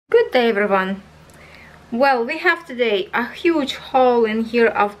Good day everyone. Well, we have today a huge haul in here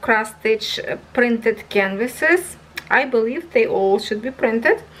of cross stitch printed canvases. I believe they all should be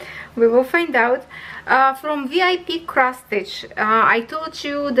printed. We will find out. From VIP Cross Stitch, I told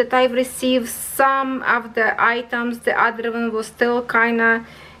you that I've received some of the items. The other one was still kind of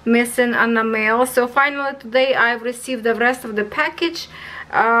missing on the mail, so finally today I've received the rest of the package,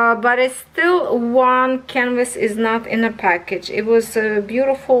 but it's still one canvas is not in a package. It was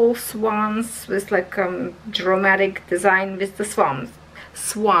beautiful swans with like dramatic design with the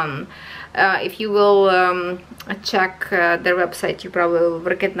swan. If you will check their website, you probably will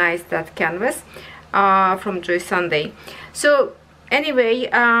recognize that canvas from Joy Sunday. So anyway,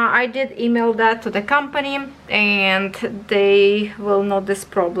 I did email that to the company and they will know this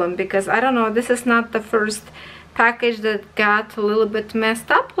problem, because I don't know, this is not the first package that got a little bit messed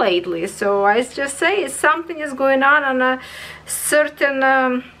up lately. So I just say something is going on a certain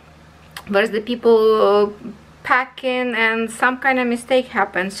where's the people packing and some kind of mistake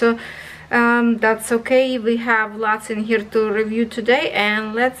happened. So that's okay. We have lots in here to review today,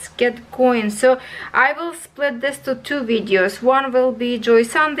 and let's get going. So I will split this to two videos. One will be Joy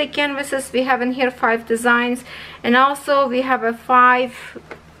Sunday canvases. We have in here 5 designs, and also we have a 5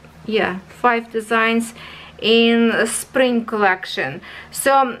 designs in a spring collection.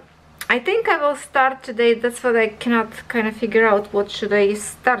 So I think I will start today. That's what I cannot kind of figure out. What should I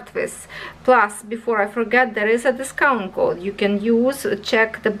start with? Plus, before I forget, there is a discount code you can use.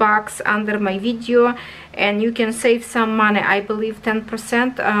 Check the box under my video and you can save some money. I believe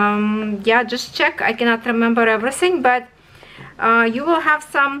 10%. Yeah, just check. I cannot remember everything, but you will have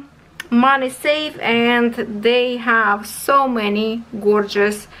some money saved, and they have so many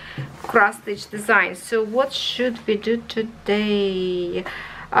gorgeous cross stitch designs. So what should we do today?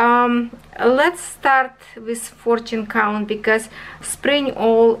 Let's start with 14 count, because spring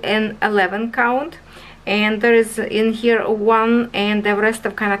all in 11 count, and there is in here 1 and the rest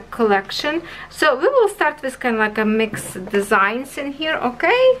of kind of collection. So we will start with kind of like a mixed designs in here,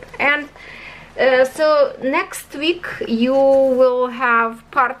 okay? And so next week you will have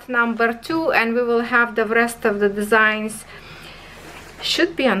part number 2, and we will have the rest of the designs.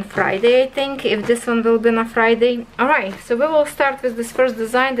 Should be on Friday, I think, if this one will be on a Friday. Alright, so we will start with this first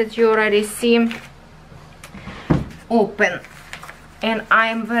design that you already see open, and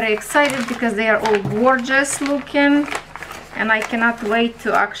I'm very excited because they are all gorgeous looking, and I cannot wait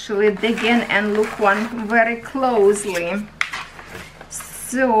to actually dig in and look one very closely.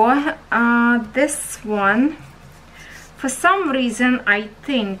 So this one, for some reason, I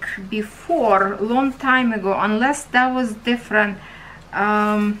think before, long time ago, unless that was different,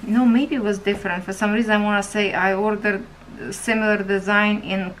 no, maybe it was different. For some reason I want to say I ordered similar design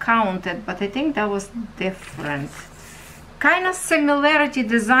in counted, but I think that was different. Kind of similarity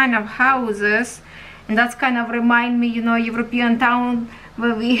design of houses, and that's kind of remind me, you know, European town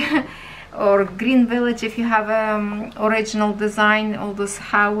where we or Green Village, if you have original design, all those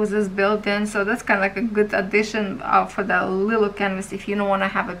houses built in. So that's kind of like a good addition for the little canvas. If you don't want to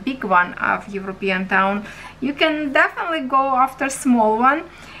have a big one of European town, you can definitely go after small one.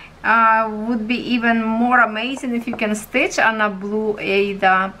 Would be even more amazing if you can stitch on a blue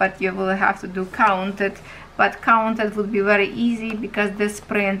Ada, but you will have to do counted. But counted would be very easy because this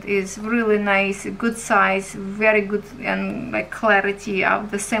print is really nice, good size, very good, and like clarity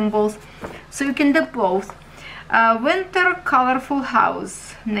of the symbols. So you can do both. Winter Colorful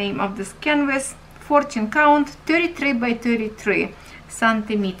House, name of this canvas, 14 count, 33 by 33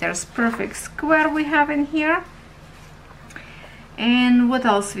 centimeters, perfect square we have in here. And what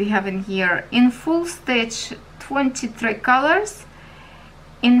else we have in here? In full stitch, 23 colors,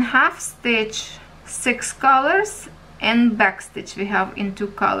 in half stitch, 6 colors, and back stitch we have in 2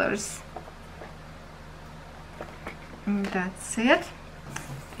 colors. And that's it.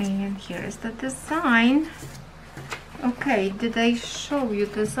 And here is the design. Okay, did I show you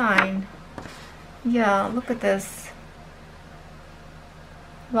design? Yeah, look at this.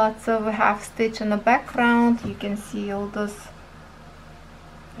 Lots of half stitch in the background. You can see all those,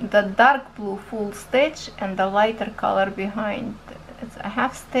 the dark blue full stitch and the lighter color behind. It's a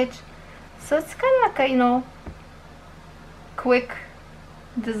half stitch. So it's kind of like a, you know, quick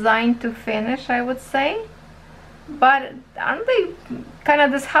design to finish, I would say. But aren't they kind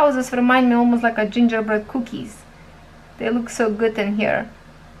of, these houses remind me almost like a gingerbread cookies. They look so good in here.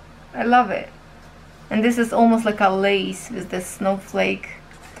 I love it. And this is almost like a lace with the snowflake.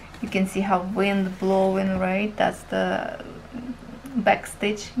 You can see how wind blowing, right? That's the back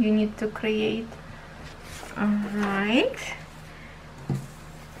stitch you need to create. All right.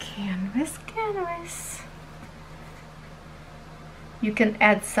 Canvas. You can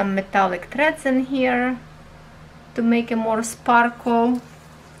add some metallic threads in here to make it more sparkle.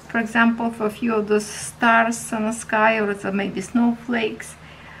 For example, for a few of those stars on the sky, or maybe snowflakes.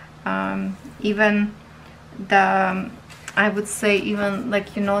 Even the, I would say, even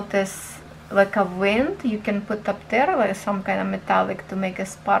like you notice like a wind, you can put up there like some kind of metallic to make a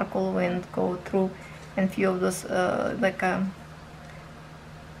sparkle wind go through, and few of those like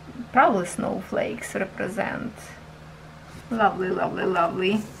probably snowflakes represent. Lovely, lovely,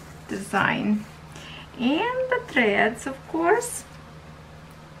 lovely design. And the threads, of course.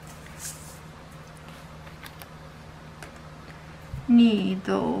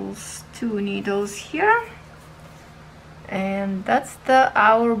 Needles, 2 needles here. And that's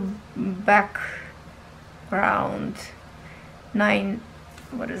our background.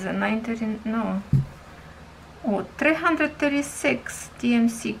 930, no. Oh, 336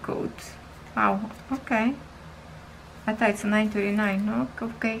 DMC code. Wow, okay. I thought it's 939. No,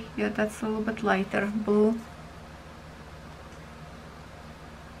 okay, yeah, that's a little bit lighter blue.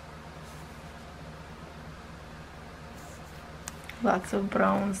 Lots of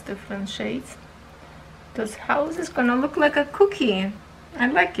browns, different shades. This house is gonna look like a cookie. I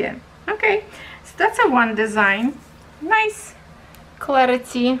like it. Okay, so that's a one design. Nice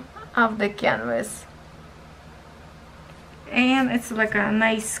clarity of the canvas. And it's like a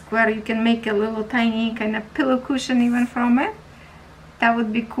nice square. You can make a little tiny kind of pillow cushion even from it. That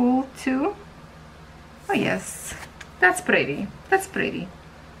would be cool too. Oh yes, that's pretty. That's pretty.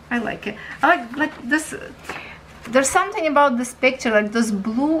 I like it. I like this. There's something about this picture, like this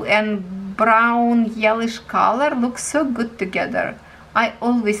blue and brown yellowish color looks so good together. I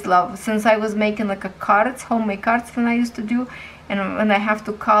always love, since I was making like a cards, homemade cards when I used to do, and when I have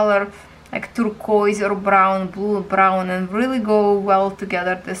to color like turquoise or brown, blue, brown, and really go well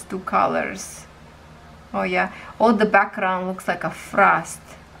together, these two colors. Oh yeah. Oh, the background looks like a frost.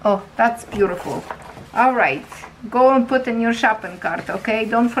 Oh, that's beautiful. All right, go and put in your shopping cart, okay?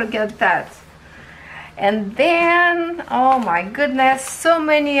 Don't forget that. And then, oh my goodness, so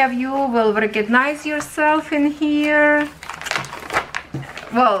many of you will recognize yourself in here.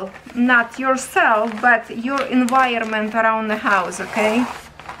 Well, not yourself, but your environment around the house, okay?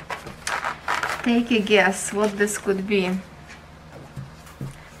 Take a guess what this could be.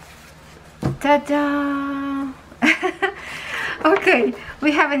 Ta-da! Okay,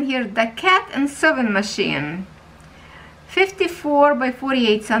 we have in here the cat and sewing machine. 54 by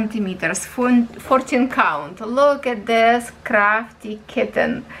 48 centimeters, 14 count. Look at this crafty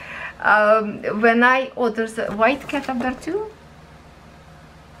kitten. Oh, there's a white cat up there too?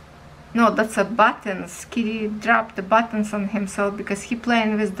 No, that's a buttons. Kitty dropped the buttons on himself because he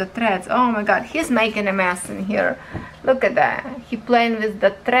playing with the threads. Oh my god, he's making a mess in here. Look at that. He playing with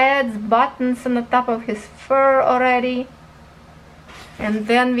the threads, buttons on the top of his fur already. And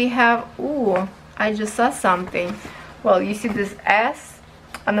then we have, ooh, I just saw something. Well, you see this S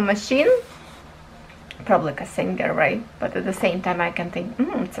on the machine? Probably like a singer, right? But at the same time I can think,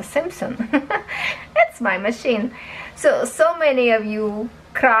 it's a Simpson. It's my machine. So many of you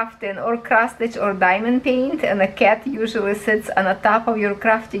crafting or cross stitch or diamond paint, and a cat usually sits on the top of your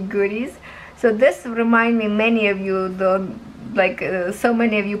crafty goodies. So this remind me, many of you, so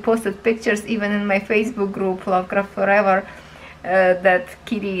many of you posted pictures even in my Facebook group Lovecraftforever, that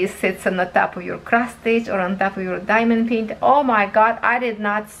kitty sits on the top of your cross stitch or on top of your diamond paint. Oh my god, I did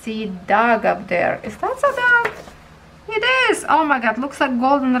not see dog up there. Is that a dog? It is. Oh my god, looks like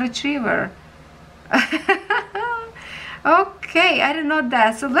golden retriever. Okay, I didn't know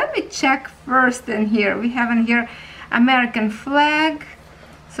that. So let me check first in here. We have in here American flag.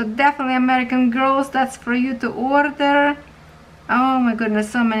 So definitely American Girls, that's for you to order. Oh my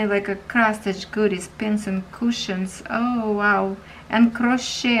goodness, so many like a cross stitch goodies, pins and cushions. Oh wow. And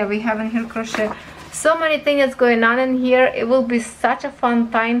crochet, we have in here crochet. So many things going on in here. It will be such a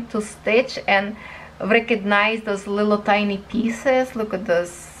fun time to stitch and recognize those little tiny pieces. Look at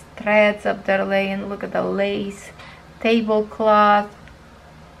those threads up there laying. Look at the lace, tablecloth,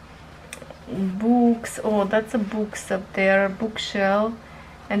 books. Oh, that's a books up there, bookshelf.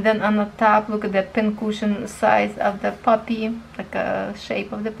 And then on the top, look at the pin cushion size of the puppy, like a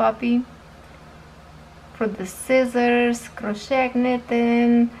shape of the puppy. For the scissors, crochet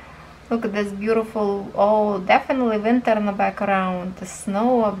knitting. Look at this beautiful, oh, definitely winter in the background, the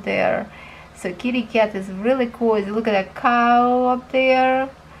snow up there. So kitty cat is really cozy. Look at that cow up there.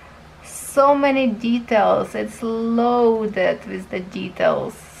 So many details. It's loaded with the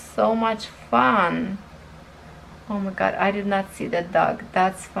details. So much fun. Oh my god, I did not see that dog.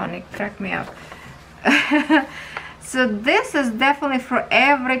 That's funny. Crack me up. So this is definitely for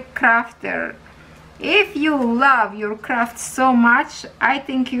every crafter. If you love your craft so much, I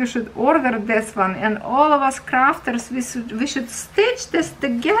think you should order this one. And all of us crafters, we should stitch this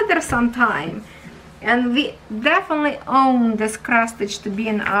together sometime. And we definitely own this cross stitch to be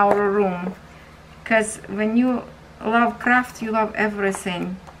in our room. Because when you love craft, you love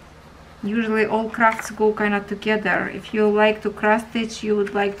everything. Usually all crafts go kind of together. If you like to cross stitch, you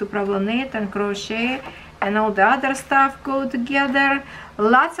would like to probably knit and crochet, and all the other stuff go together.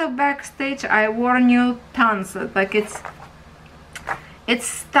 Lots of backstitch, I warn you, tons. Like it's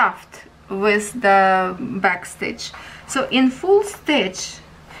stuffed with the backstitch. So in full stitch,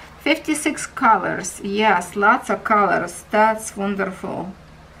 56 colors. Yes, lots of colors. That's wonderful.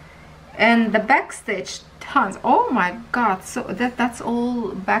 And the backstitch, tons. Oh my god, so that's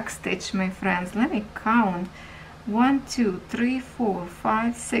all backstitch, my friends. Let me count. 1 2 3 4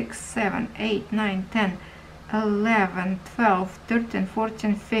 5 6 7 8 9 10 11 12 13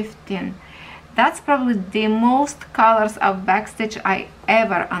 14 15. That's probably the most colors of backstitch I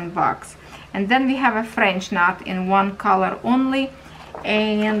ever unbox. And then we have a French knot in one color only,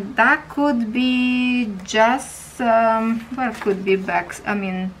 and that could be just where could be backs, I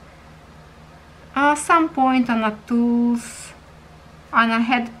mean some point on the tools, on a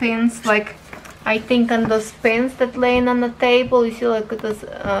head pins, like I think on those pins that laying on the table. You see like those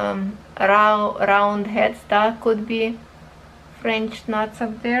round heads, that could be French knots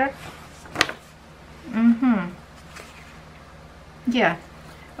up there. Yeah,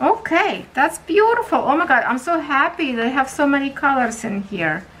 okay, that's beautiful. Oh my god, I'm so happy they have so many colors in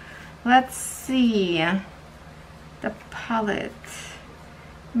here. Let's see the palette.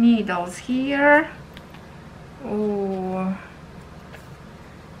 Needles here. Oh,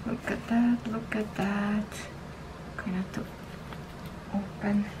 look at that, look at that. Kind of to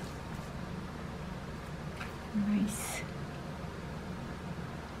open. Nice.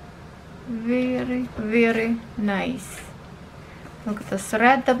 Very, very nice. Look at the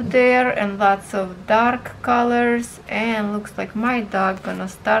thread up there, and lots of dark colors, and looks like my dog gonna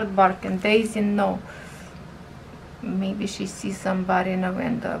start barking. Daisy, no. Maybe she sees somebody in a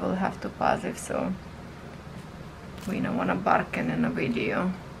window. I will have to pause it, so we don't want to bark in a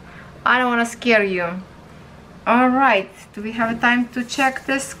video. I don't want to scare you. Alright, do we have time to check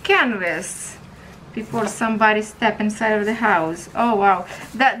this canvas before somebody step inside of the house? Oh wow,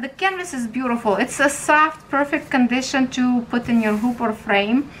 the canvas is beautiful. It's a soft, perfect condition to put in your hoop or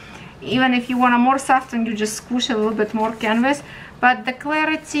frame. Even if you want a more soft one, you just squish a little bit more canvas. But the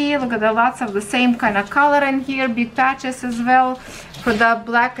clarity, look at the lots of the same kind of color in here, big patches as well. For the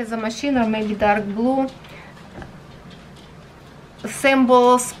black as a machine, or maybe dark blue.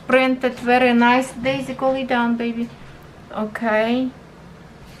 Symbols printed very nice. Daisy, go lay down, baby. Okay.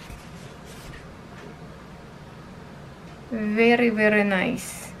 Very, very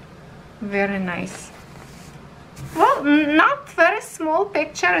nice. Very nice. Well, not very small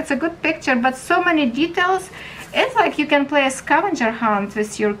picture. It's a good picture, but so many details. It's like you can play a scavenger hunt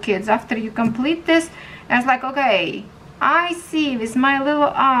with your kids. After you complete this, it's like, okay, I see with my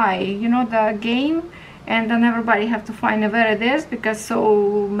little eye, you know, the game, and then everybody have to find where it is, because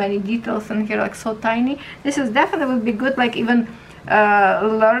so many details in here, like so tiny. This is definitely would be good, like even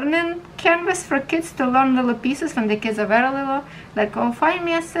learning canvas for kids to learn little pieces when the kids are very little, like, oh, find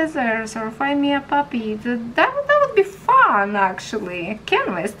me a scissors or find me a puppy. That would be fun, actually.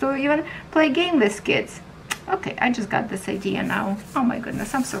 Canvas to even play game with kids. Okay, I just got this idea now. Oh my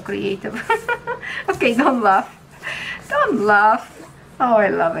goodness, I'm so creative. Okay, don't laugh. Don't laugh. Oh, I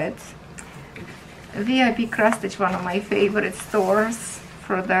love it. VIP Cross Stitch, one of my favorite stores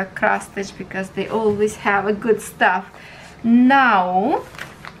for the cross stitch, because they always have a good stuff. Now,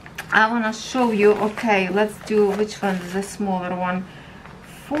 I want to show you, okay, let's do, which one is the smaller one?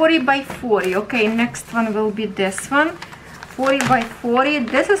 40 by 40. Okay, next one will be this one. 40 by 40.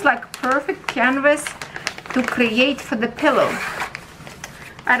 This is like perfect canvas to create for the pillow.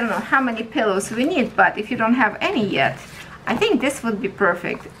 I don't know how many pillows we need, but if you don't have any yet, I think this would be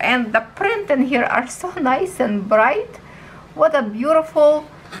perfect. And the print in here are so nice and bright. What a beautiful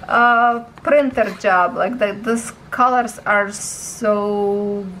printer job. Like these colors are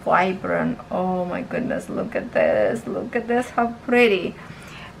so vibrant. Oh my goodness, look at this. Look at this, how pretty.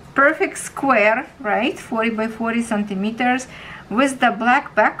 Perfect square, right? 40 by 40 centimeters. With the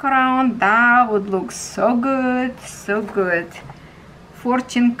black background, that would look so good, so good.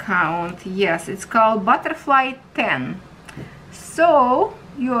 14 count. Yes, it's called Butterfly 10. So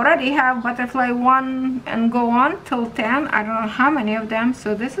you already have Butterfly 1 and go on till 10. I don't know how many of them.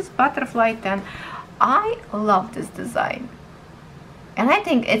 So this is Butterfly 10. I love this design, and I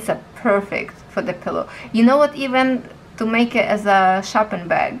think it's a perfect for the pillow. You know what, even to make it as a shopping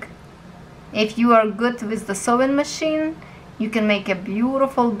bag. If you are good with the sewing machine, you can make a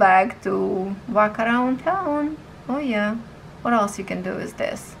beautiful bag to walk around town. Oh yeah. What else you can do with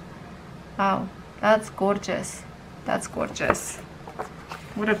this? Wow, that's gorgeous. That's gorgeous.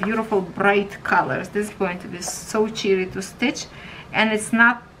 What a beautiful bright colors. This is going to be so cheery to stitch, and it's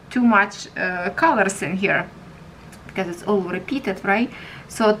not too much colors in here because it's all repeated, right?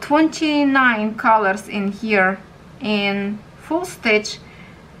 So 29 colors in here in full stitch,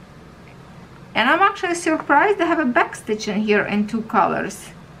 and I'm actually surprised they have a back stitch in here in 2 colors.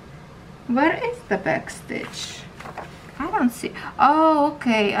 Where is the back stitch? I don't see. Oh,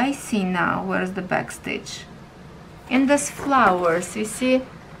 okay, I see now. Where's the back stitch? In this flowers, you see?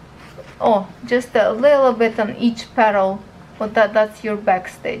 Oh, just a little bit on each petal, but that's your back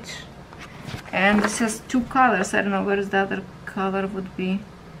stitch. And this has 2 colors. I don't know where the other color would be.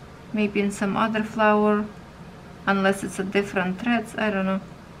 Maybe in some other flower, unless it's a different threads. I don't know.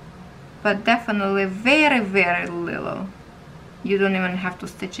 But definitely very, very little. You don't even have to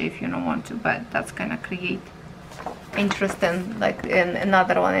stitch it if you don't want to, but that's kind of create interesting, like in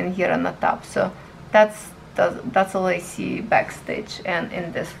another one in here on the top. So that's all I see back stitch, and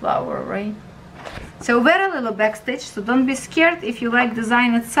in this flower, right? So very little back stitch, so don't be scared if you like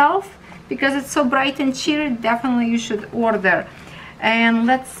design itself, because it's so bright and cheery. Definitely you should order. And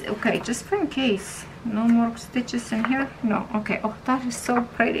let's, okay, just for in case, no more stitches in here. No, okay. Oh, that is so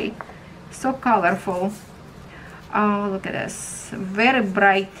pretty, so colorful. Oh, look at this, very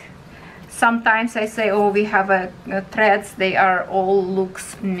bright. Sometimes I say, oh, we have a threads, they are all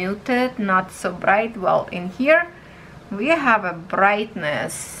looks muted, not so bright. Well, in here we have a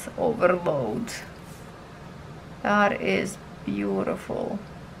brightness overload. That is beautiful.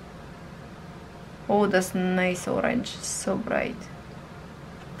 Oh, that's nice orange, so bright.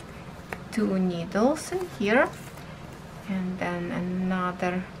 2 needles in here, and then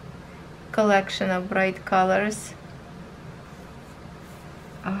another collection of bright colors.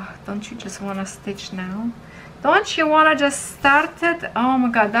 Oh, don't you just want to stitch now? Don't you want to just start it? Oh my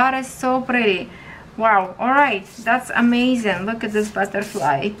god, that is so pretty. Wow, all right, that's amazing. Look at this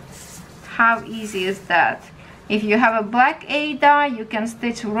butterfly. How easy is that? If you have a black Ada, you can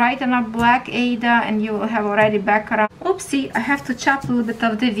stitch right on a black Ada, and you will have already back around. Oopsie, I have to chop a little bit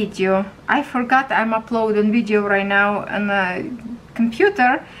of the video. I forgot I'm uploading video right now on the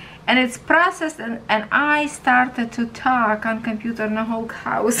computer, and it's processed, and I started to talk on computer in the whole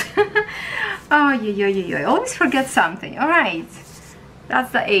house. Oh, yeah. I always forget something. All right,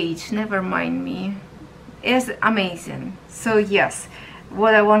 that's the age, never mind me. It's amazing. So yes,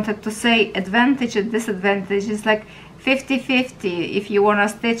 what I wanted to say, advantage and disadvantage is like 50-50. If you want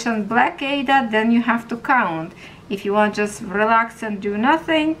to stitch on black Ada, then you have to count. If you want to just relax and do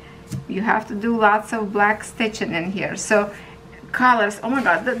nothing, you have to do lots of black stitching in here. So colors, oh my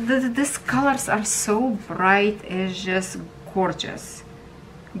god, these colors are so bright. It's just gorgeous,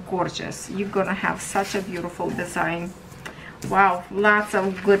 gorgeous. You're gonna have such a beautiful design. Wow, lots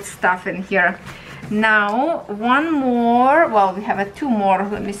of good stuff in here. Now one more, well, we have 2 more.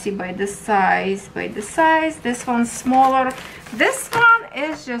 Let me see by the size. This one's smaller. This one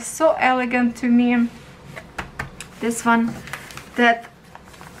is just so elegant to me. This one, that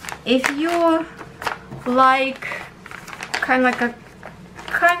if you like kind of like a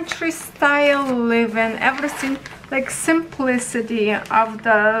country style living, everything like simplicity of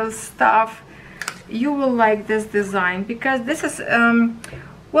the stuff, you will like this design, because this is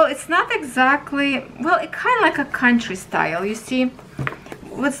well, it's not exactly, well, it kind of like a country style. You see,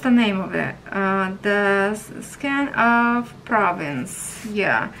 what's the name of it? The scan of province.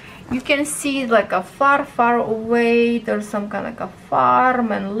 Yeah, you can see like a far away there's some kind of like a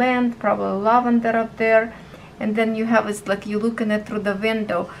farm and land, probably lavender up there, and then you have, it's like you're looking at through the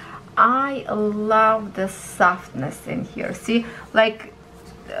window. I love the softness in here. See, like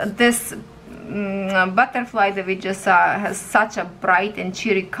this butterfly that we just saw has such a bright and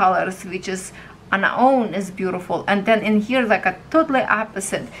cheery colors, which is on its own is beautiful. And then in here, like a totally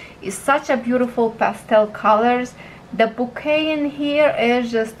opposite, is such a beautiful pastel colors. The bouquet in here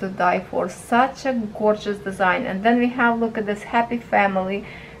is just to die for. Such a gorgeous design. And then we have, look at this happy family.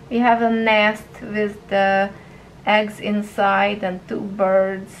 We have a nest with the eggs inside, and 2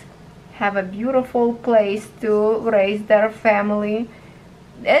 birds have a beautiful place to raise their family.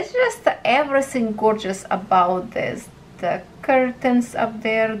 It's just everything gorgeous about this. The curtains up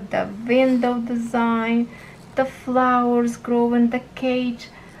there, the window design, the flowers growing, the cage,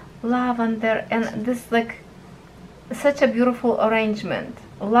 lavender, and this like such a beautiful arrangement.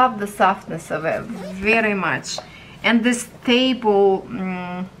 Love the softness of it very much. And this table,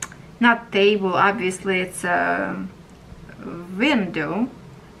 not table, obviously it's a window,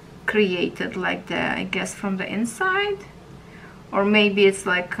 created, like the, I guess from the inside, or maybe it's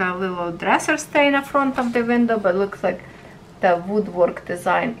like a little dresser stain in front of the window, but looks like the woodwork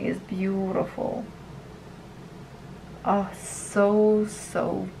design is beautiful. Oh,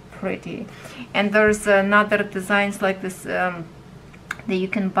 so pretty. And there's another designs like this that you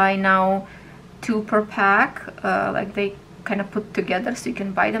can buy now, 2 per pack, like they kind of put together, so you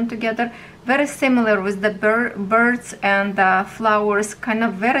can buy them together. Very similar with the birds and the flowers, kind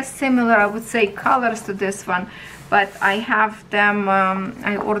of very similar, I would say, colors to this one, but I have them,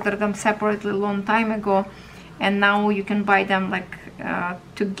 I ordered them separately a long time ago, and now you can buy them like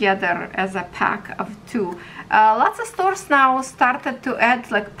together as a pack of 2. Lots of stores now started to add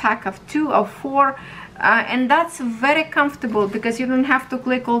like pack of 2 or 4, and that's very comfortable because you don't have to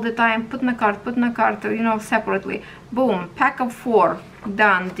click all the time, put in a cart, you know, separately. Boom, pack of 4,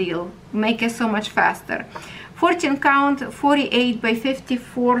 done deal. Make it so much faster. 14 count, 48 by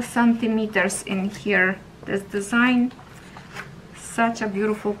 54 centimeters in here. This design, such a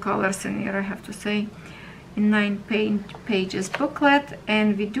beautiful colors in here, I have to say. In 9 pages booklet,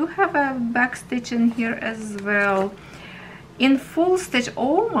 and we do have a back stitch in here as well. In full stitch,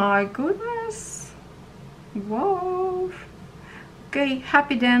 oh my goodness. Whoa. Okay,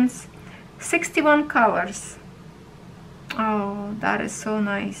 Happy Dance, 61 colors. Oh, that is so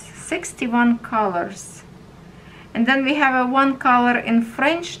nice. 61 colors. And then we have a 1 color in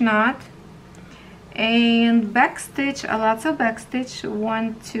French knot, and back stitch, lots of back stitch.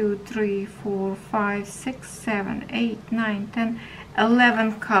 1 2 3 4 5 6 7 8 9 10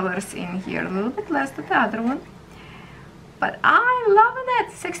 11 colors in here, a little bit less than the other one, but I love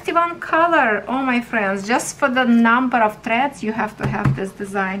it. 61 color. Oh my friends, just for the number of threads you have to have this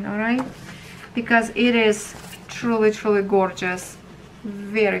design, all right, because it is truly gorgeous,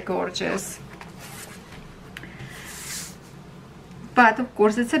 very gorgeous. But of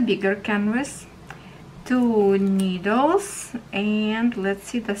course it's a bigger canvas. 2 needles, and let's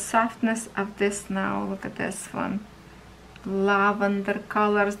see the softness of this now. Look at this one, lavender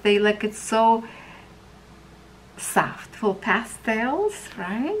colors. They like it so soft, full pastels,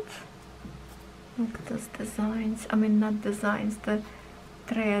 right? Look at those designs, I mean not designs, the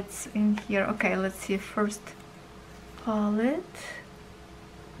threads in here. Okay, let's see first palette.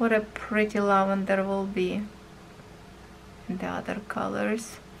 What a pretty lavender will be, and the other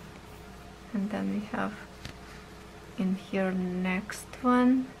colors. And then we have in here next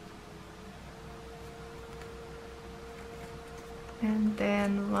one, and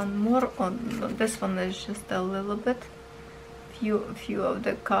then one more. On this one is just a little bit, few of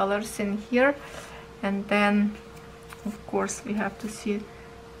the colors in here, and then of course we have to see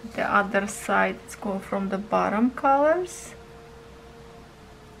the other side. Let's go from the bottom colors,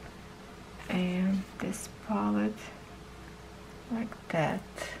 and this palette like that.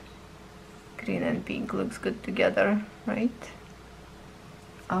 Green and pink looks good together, right?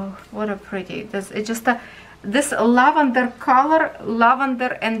 Oh, what a pretty. It's just this lavender color,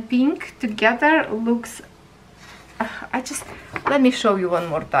 lavender and pink together looks, let me show you one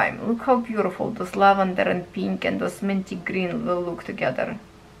more time. Look how beautiful those lavender and pink and those minty green will look together.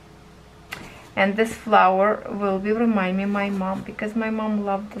 And this flower will be remind me of my mom, because my mom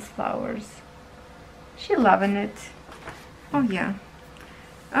loved those flowers. She loving it. Oh yeah.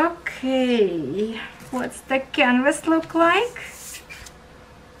 Okay, what's the canvas look like?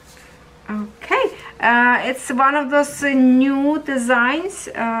 Okay, it's one of those new designs,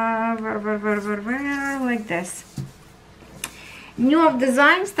 like this. New of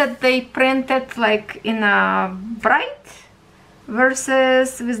designs that they printed like in a bright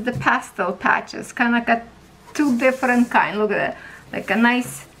versus with the pastel patches, kind of like a 2 different kind. Look at that, like a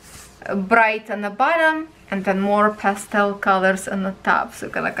nice bright on the bottom, and then more pastel colors on the top, so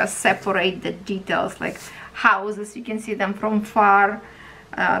you can like separate the details, like houses, you can see them from far,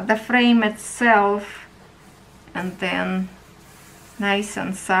 the frame itself, and then nice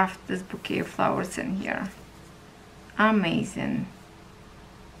and soft this bouquet of flowers in here. Amazing,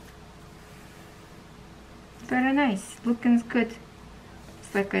 very nice, looking good.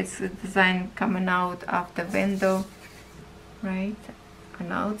 It's like it's a design coming out of the window, right,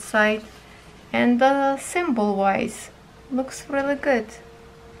 on outside. And symbol wise looks really good.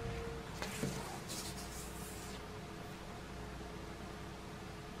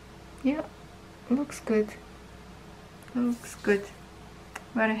 Yeah, looks good, looks good.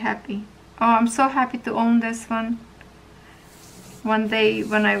 Very happy. Oh, I'm so happy to own this one. One day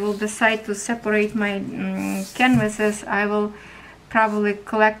when I will decide to separate my canvases, I will probably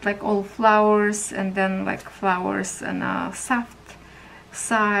collect like all flowers, and then like flowers and a soft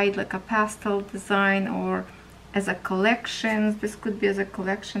side, like a pastel design, or as a collection. This could be as a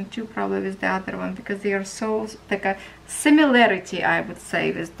collection too, probably with the other one, because they are so like a similarity, I would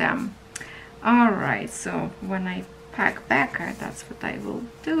say, with them. All right, so when I pack back, that's what I will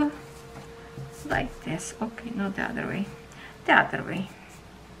do, like this. Okay, not the other way, the other way.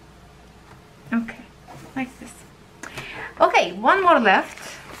 Okay, like this. Okay, one more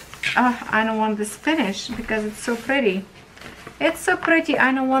left. I don't want this finished because it's so pretty. It's so pretty.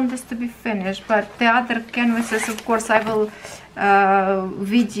 I don't want this to be finished, but the other canvases, of course, I will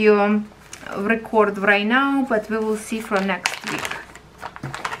video record right now, but we will see for next week.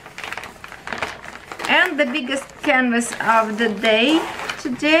 And the biggest canvas of the day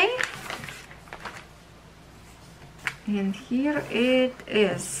today, and here it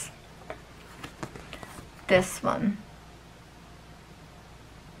is, this one.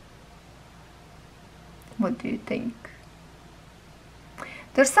 What do you think?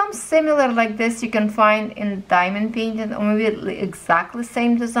 There's some similar like this you can find in diamond painting, or maybe exactly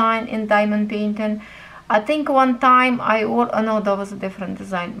same design in diamond painting. I think one time I ordered, oh no, that was a different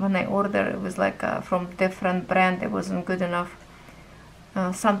design. When I ordered, it was like from different brand. It wasn't good enough.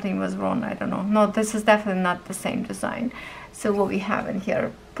 Something was wrong, I don't know. No, this is definitely not the same design. So what we have in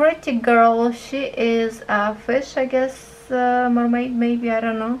here, pretty girl. She is a fish, I guess, mermaid, maybe, I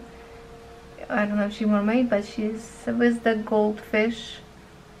don't know. I don't know if she's mermaid, but she's with the goldfish.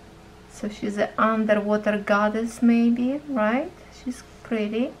 So she's an underwater goddess, maybe, right? She's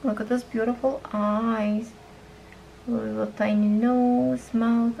pretty. Look at those beautiful eyes, little tiny nose,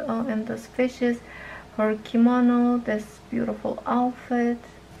 mouth. Oh, and those fishes. Her kimono, this beautiful outfit.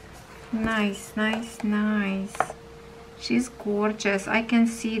 Nice, nice, nice. She's gorgeous. I can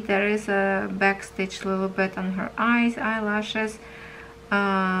see there is a backstitch a little bit on her eyes, eyelashes,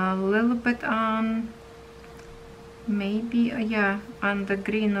 a little bit on, maybe, yeah, on the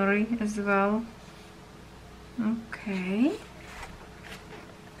greenery as well. Okay.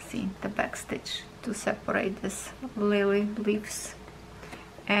 See the backstitch to separate this lily leaves.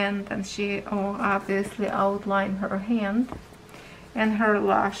 And then she obviously outlined her hand and her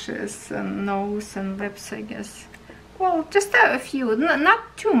lashes and nose and lips, I guess. Well, just a few,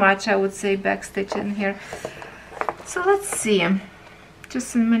 not too much, I would say, backstitch in here. So let's see, just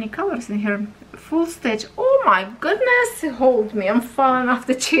so many colors in here. Full stitch. Oh my goodness, hold me, I'm falling off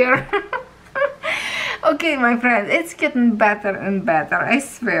the chair. Okay, my friends, it's getting better and better, I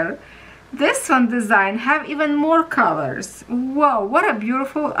swear. This one design have even more colors. Wow, what a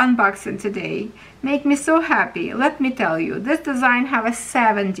beautiful unboxing today. Make me so happy. Let me tell you, this design have a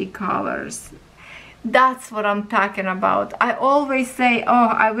 70 colors. That's what I'm talking about. I always say, oh,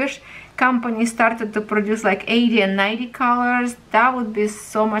 I wish companies started to produce like 80 and 90 colors. That would be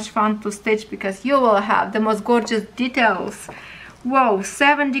so much fun to stitch, because you will have the most gorgeous details. Whoa,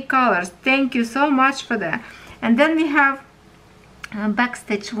 70 colors. Thank you so much for that. And then we have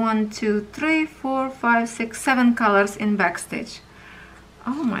backstitch 1, 2, 3, 4, 5, 6, 7 colors in backstitch.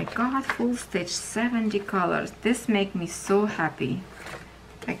 Oh my god, full stitch, 70 colors. This makes me so happy.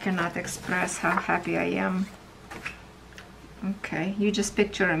 I cannot express how happy I am. Okay, you just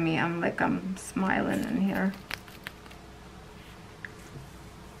picture me. I'm smiling in here.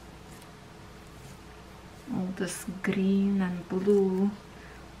 All this green and blue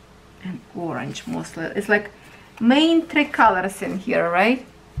and orange mostly. It's like main 3 colors in here, right?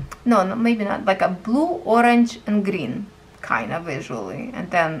 No, maybe not. Like a blue, orange, and green, kind of visually, and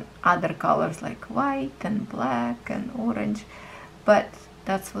then other colors like white and black and orange. But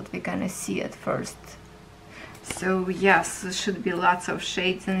that's what we're gonna see at first. So yes, there should be lots of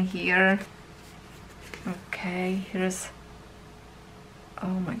shades in here. Okay, here's,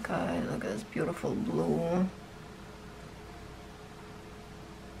 oh my god, look at this beautiful blue.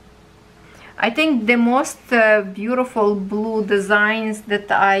 I think the most beautiful blue designs that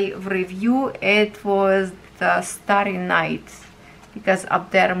I review, it was the Starry Night, because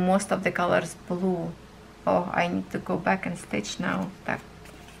up there most of the colors blue. Oh, I need to go back and stitch now. That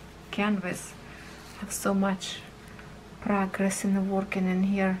canvas have so much progress in the working in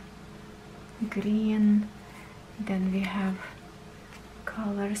here. Green, then we have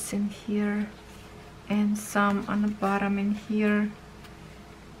colors in here and some on the bottom in here.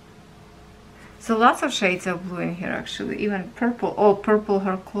 So lots of shades of blue in here, actually, even purple. Oh, purple,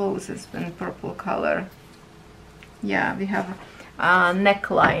 her clothes is in purple color. Yeah, we have a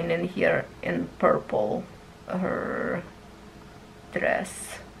neckline in here in purple, her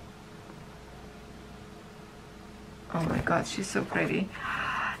dress. Oh my god, she's so pretty.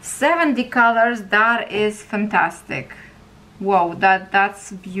 70 colors, that is fantastic. Whoa,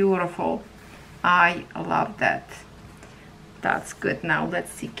 that's beautiful. I love that. That's good. Now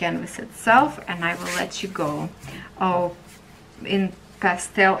let's see canvas itself, and I will let you go. Oh, in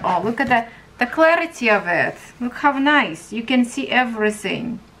pastel. Oh, look at that, the clarity of it. Look how nice. You can see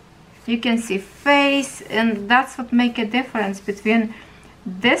everything. You can see face, and that's what make a difference between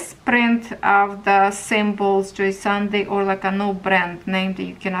this print of the symbols Joy Sunday or like a no brand name that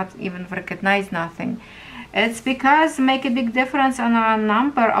you cannot even recognize nothing. It's because make a big difference on a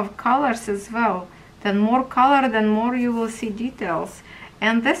number of colors as well. Then more color, then more you will see details.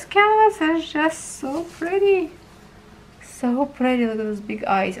 And this canvas is just so pretty. So pretty. Look at those big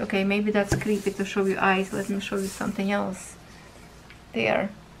eyes. Okay, maybe that's creepy to show you eyes. Let me show you something else. There.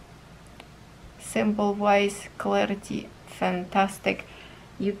 Symbol wise, clarity, fantastic.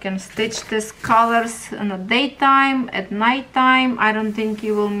 You can stitch these colors in the daytime, at nighttime. I don't think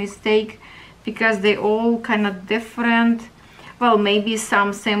you will mistake, because they all kind of different. Well, maybe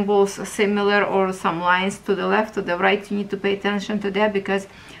some symbols are similar, or some lines to the left, to the right. You need to pay attention to that, because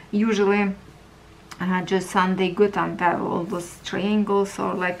usually just Sunday good on that, all those triangles,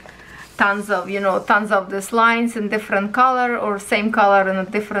 or like tons of, you know, tons of these lines in different color or same color in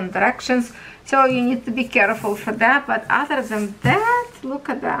different directions. So you need to be careful for that. But other than that, look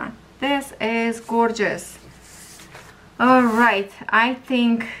at that. This is gorgeous. All right, I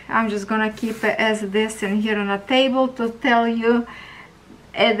think I'm just gonna keep it as this in here on a table to tell you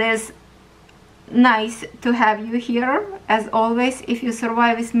it is nice to have you here. As always, if you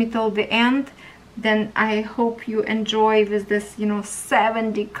survive with me till the end, then I hope you enjoy with this, you know,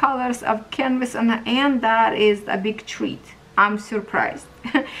 70 colors of canvas on the end. That is a big treat. I'm surprised.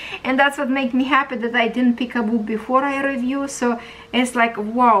 And that's what makes me happy, that I didn't pick a book before I review. So it's like,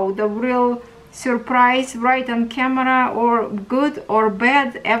 wow, the real surprise right on camera, or good or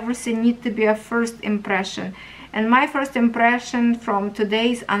bad, everything needs to be a first impression. And my first impression from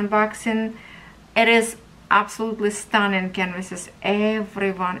today's unboxing, it is absolutely stunning canvases.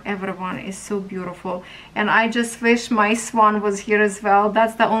 Everyone is so beautiful, and I just wish my swan was here as well.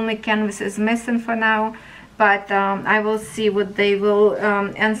 That's the only canvas is missing for now, but I will see what they will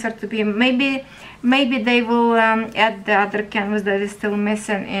answer to be. Maybe they will add the other canvas that is still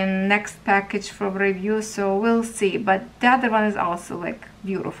missing in next package for review, so we'll see. But the other one is also like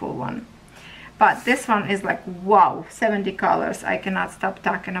beautiful one. But this one is like, wow, 70 colors. I cannot stop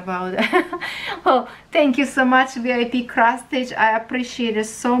talking about it. Well, thank you so much, VIP Cross Stitch. I appreciate it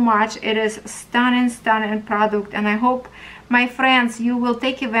so much. It is stunning product. And I hope, my friends, you will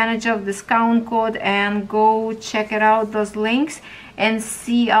take advantage of discount code and go check it out, those links, and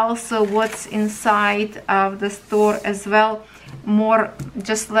see also what's inside of the store as well. More,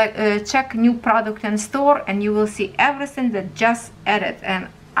 just like check new product in store, and you will see everything that just added. And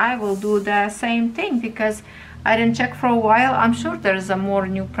I will do the same thing, because I didn't check for a while. I'm sure there's a more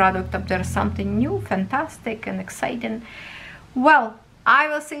new product up there, something new, fantastic and exciting. Well, I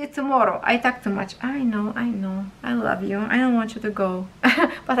will see you tomorrow. I talk too much. I know. I love you. I don't want you to go,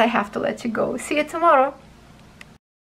 but I have to let you go. See you tomorrow.